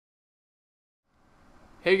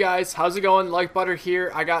Hey guys, how's it going? Like Butter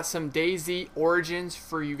here. I got some DayZ Origins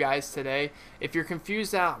for you guys today. If you're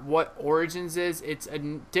confused at what Origins is, it's a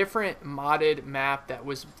different modded map that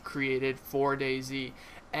was created for DayZ.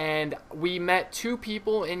 And we met two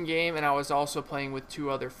people in game, and I was also playing with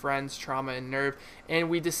two other friends, Trauma and Nerve, and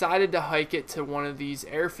we decided to hike it to one of these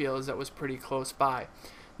airfields that was pretty close by.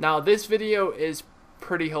 Now this video is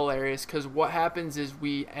pretty hilarious because what happens is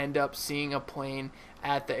we end up seeing a plane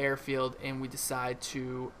at the airfield and we decide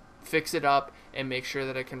to fix it up and make sure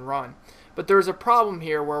that it can run. But there's a problem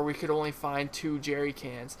here where we could only find 2 jerry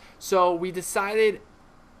cans. So we decided,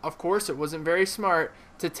 of course it wasn't very smart,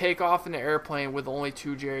 to take off in an airplane with only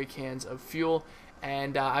 2 jerry cans of fuel.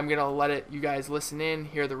 And I'm going to let you guys listen in,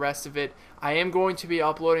 hear the rest of it. I am going to be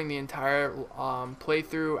uploading the entire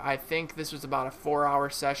playthrough. I think this was about a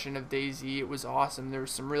 4-hour session of DayZ. It was awesome. There were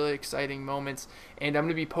some really exciting moments. And I'm going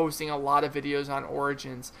to be posting a lot of videos on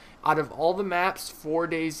Origins. Out of all the maps for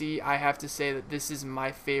DayZ, I have to say that this is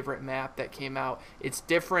my favorite map that came out. It's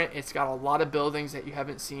different. It's got a lot of buildings that you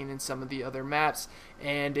haven't seen in some of the other maps.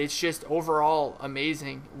 And it's just overall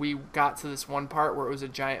amazing. We got to this one part where it was a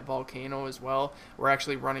giant volcano as well. We're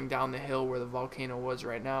actually running down the hill where the volcano was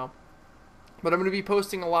right now. But I'm going to be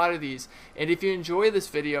posting a lot of these. And if you enjoy this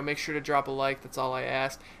video, make sure to drop a like. That's all I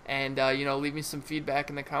ask. And, leave me some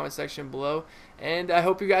feedback in the comment section below. And I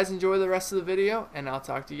hope you guys enjoy the rest of the video. And I'll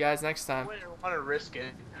talk to you guys next time. I wouldn't want to risk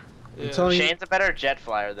it. Yeah. Shane's a better jet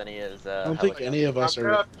flyer than he is. I don't think any of us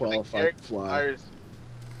are qualified to fly.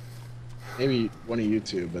 Maybe one of you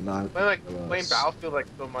two, but not. Playing Battlefield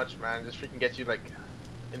so much, man. Just freaking gets you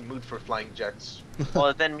in mood for flying jets.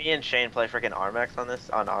 Well, then me and Shane play freaking Armax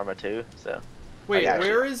on Arma 2. So. Wait,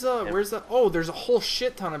 where's the? Oh, there's a whole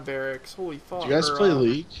shit ton of barracks. Holy fuck! Do you guys play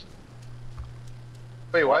League?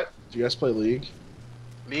 Wait, what? Do you guys play League?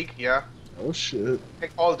 League, yeah. Oh shit.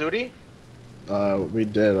 Like Call of Duty? We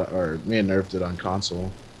did, or me and Nerf did on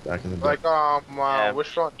console back in the day. Yeah,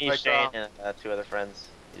 which one? Me, Shane, and 2 other friends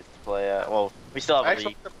used to play. Well, we still have a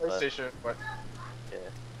League. Xbox or PlayStation, but yeah.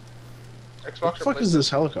 Xbox. What the fuck is this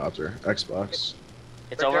helicopter? Xbox.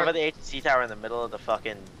 It's over by the ATC tower in the middle of the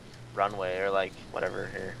fucking runway or whatever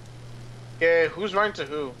here. Yeah, who's running to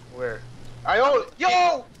who? Where?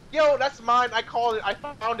 Yo, that's mine. I called it. I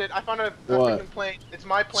found it. I found a freaking plane. It's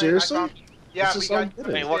my plane. Seriously? Yeah, we got.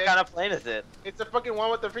 Wait, what kind of plane is it? It's the fucking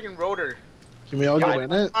one with the freaking rotor. Can we all go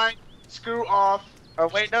in it? Screw off. Oh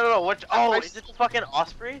wait, no. Which? Oh, is it the fucking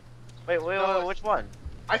Osprey? Wait, No, which one?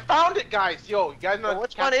 I found it, guys. Yo, you guys know.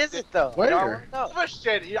 Which one is it though? Where? Give a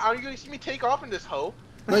shit. Are you gonna see me take off in this hoe?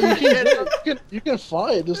 No, you can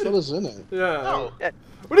fly it. Just let us in it. Yeah. No.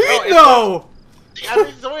 What do you mean no? I mean,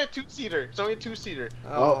 it's only a 2-seater. It's only a 2-seater.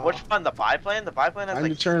 Oh. Which one? The biplane? The biplane has Time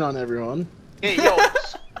to turn on everyone. Hey, yo.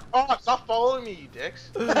 Stop following me, you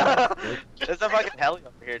dicks. There's a fucking heli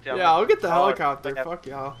over here too. Yeah, I'll get the helicopter. Fuck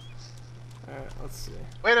y'all. Alright, let's see.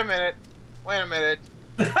 Wait a minute.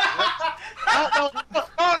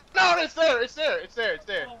 No, it's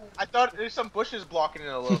there. I thought there's some bushes blocking it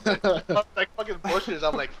a little bit. Like fucking bushes.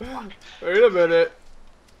 I'm like, fuck. Wait a minute.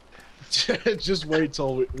 Just wait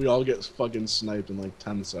till we all get fucking sniped in like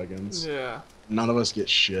 10 seconds. Yeah. None of us get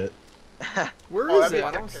shit. Where is it?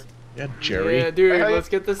 Yeah, Jerry. Yeah, dude, let's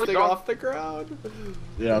get this thing off the ground.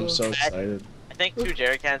 Yeah, I'm so excited. I think 2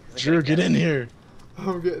 jerry cans. Drew, get in here.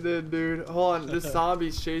 I'm getting in, dude. Hold on, this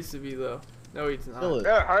zombie's chasing me though. No, he's not.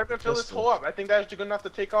 Yeah, hurry up and fill this hole up. I think that's good enough to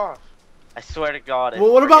take off. I swear to God.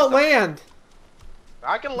 Well, what about land?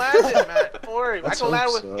 I can land it, man. Don't worry. I can land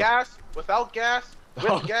it with gas, without gas,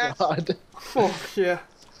 with gas. God. Oh, yeah.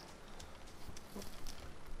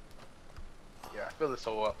 Yeah, fill this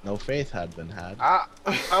hole up. No faith had been had.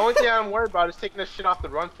 The only thing I'm worried about is taking this shit off the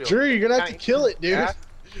run field. Drew, you're gonna have to kill it, dude.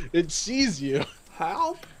 It sees you.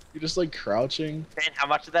 How? You're just like crouching. Man, how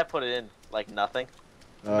much did that put it in? Like nothing?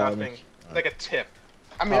 Nothing. Like a tip.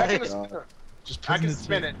 I mean, I can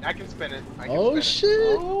spin it. I can spin it. Oh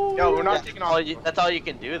shit! Yo, we're not taking off. That's all you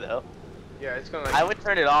can do, though. Yeah, it's gonna. I would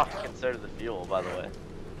turn it off to conserve the fuel, by the way.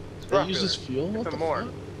 It uses fuel. What the more?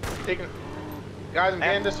 Taking. Guys, I'm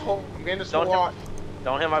getting this hole. Off.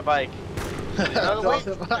 Don't hit my bike. Get out of the way.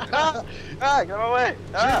 Get out of my way.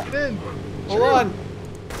 Get in. Hold on.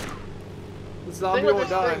 The zombie won't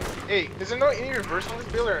die. Hey, is there no any reverse on this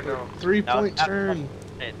build or no? 3-point turn.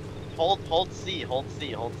 Hold C. He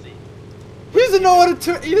doesn't know how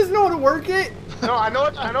to He doesn't know how to work it. No, I know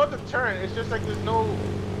the turn. It's just like there's no.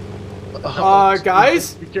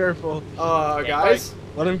 Guys. Be careful. Guys.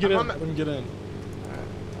 Let him get in. Let him get in.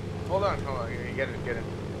 Hold on. You get in.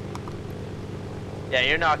 Yeah,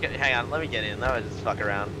 you're not gonna. Hang on, let me get in. Let me just fuck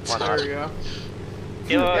around. There we go.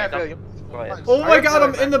 Yeah, Oh my God,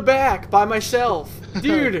 I'm in the back by myself.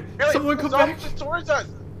 Dude, Really, someone come back. towards us.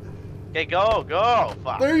 Okay, go, go.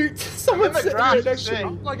 Fuck. There, someone's sitting right next to me. Oh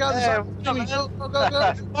my god, Hey, go, go,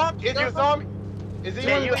 go, Is you saw me? Is he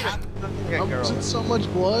Yeah, you you? have I'm losing so much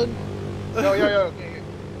blood. Yo.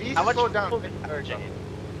 Easy, How much slow down.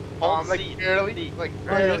 Like barely, like.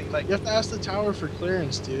 You have to ask the tower for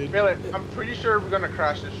clearance, dude. Really, I'm pretty sure we're gonna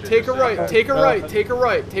crash this shit. Take a right, take a right, take a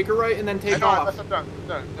right, take a right, and then take off. I'm done.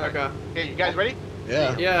 Okay. Okay, you guys ready?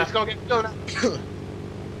 Yeah. Yeah. Let's go get going.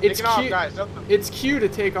 It's Taking off, cute. guys. It's Q to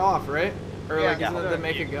take off, right? Or Yeah, like, isn't it to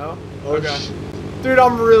make it go? Oh, Okay. Dude,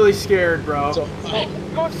 I'm really scared, bro. So,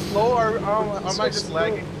 Going slow, or am I just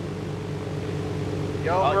lagging?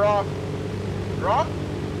 Yo, we're off. We're off?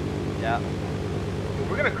 Yeah.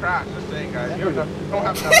 We're gonna crash. Just saying, guys. You don't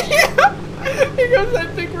have enough. He goes, I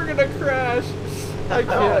think we're gonna crash. I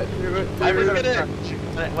can't do it. I'm dude.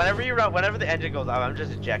 just gonna. Whenever you run, whenever the engine goes out, I'm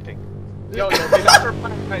just ejecting. Yo, okay, that's our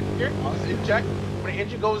plan. Right here, eject when the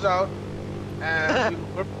engine goes out, and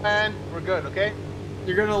we're planned. We're good, okay?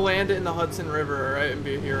 You're gonna land it in the Hudson River, alright, and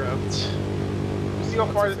be a hero. We'll see how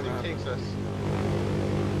far this thing takes us.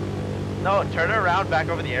 No, turn it around back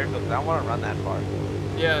over the airfield, 'cause I don't want to run that far.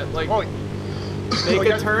 Yeah, like, Oh, make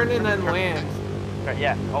a turn and then land.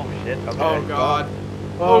 Yeah. Oh shit. Okay. Oh god.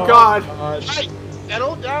 Oh god. hey,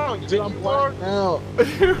 settle down. Dude, I'm blacked out.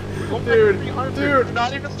 Dude.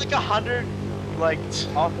 Not even like 100, like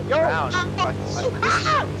off the ground.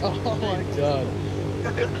 Oh my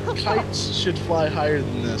god. Kites should fly higher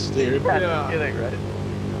than this, dude. Yeah. Kidding, right?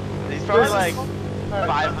 He's probably like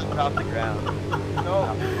 500 off the ground.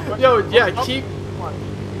 No. Yo, yeah, keep.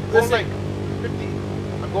 Going Listen, like 50.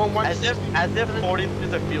 I'm going 1. As if 40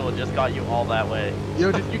 liters of fuel just got you all that way.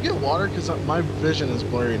 Yo, did you get water? Because my vision is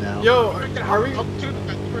blurry now. yo, are we?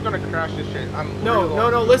 We're gonna crash this shit.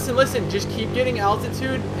 No. Listen. Just keep getting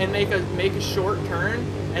altitude and make a short turn,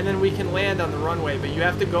 and then we can land on the runway. But you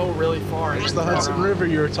have to go really far. It's the Hudson River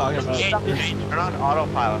you were talking about. Turn on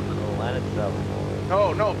autopilot and it'll land itself.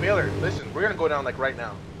 No, Baylor. Listen, we're gonna go down like right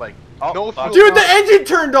now. Like Oh, no fuck. fuel. Dude, the engine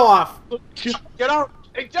turned off. Get out!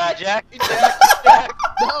 Eject! Eject.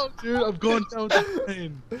 No, dude, I'm going down with the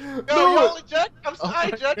plane. No, eject! I'm Oh sorry,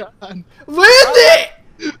 my eject! god. Land it.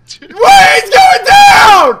 Wait, it's going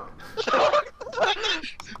down.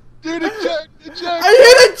 Dude, eject! I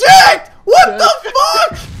hit eject. What the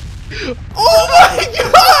fuck? Oh my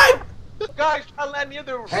god. Guys, try to land near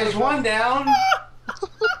the. There's one down.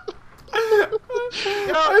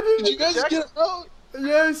 Did you guys get out?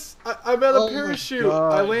 Yes, I'm at a Oh my parachute.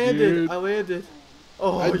 God, I landed. dude. I landed.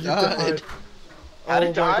 Oh, I you died. died. How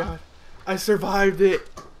did you my die? God. I survived it.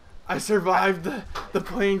 I survived the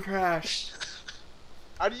plane crash.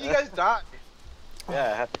 How did you guys die? Yeah,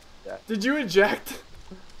 I have to Did you eject?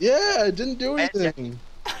 Yeah, I didn't do anything.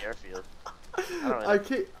 airfield. I don't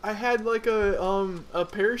know. I had like a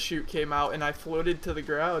parachute came out and I floated to the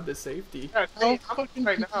ground to safety. Yeah, How I'm fucking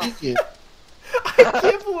right now. convenient. I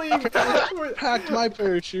can't believe, Packed my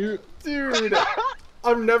parachute. dude.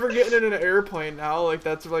 I'm never getting in an airplane now. Like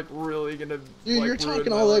that's like really gonna. Dude, like, you're ruin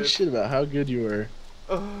talking my all that life. shit about how good you were.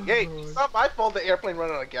 Oh, Hey, it's not my fault the airplane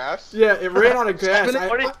ran out of gas. yeah, it ran out of gas.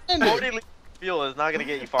 40 I 40 liters of fuel is not gonna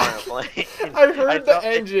get you far in a plane. I heard the know,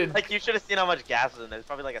 engine. Like you should have seen how much gas was in there. It's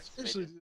probably like a. Seriously,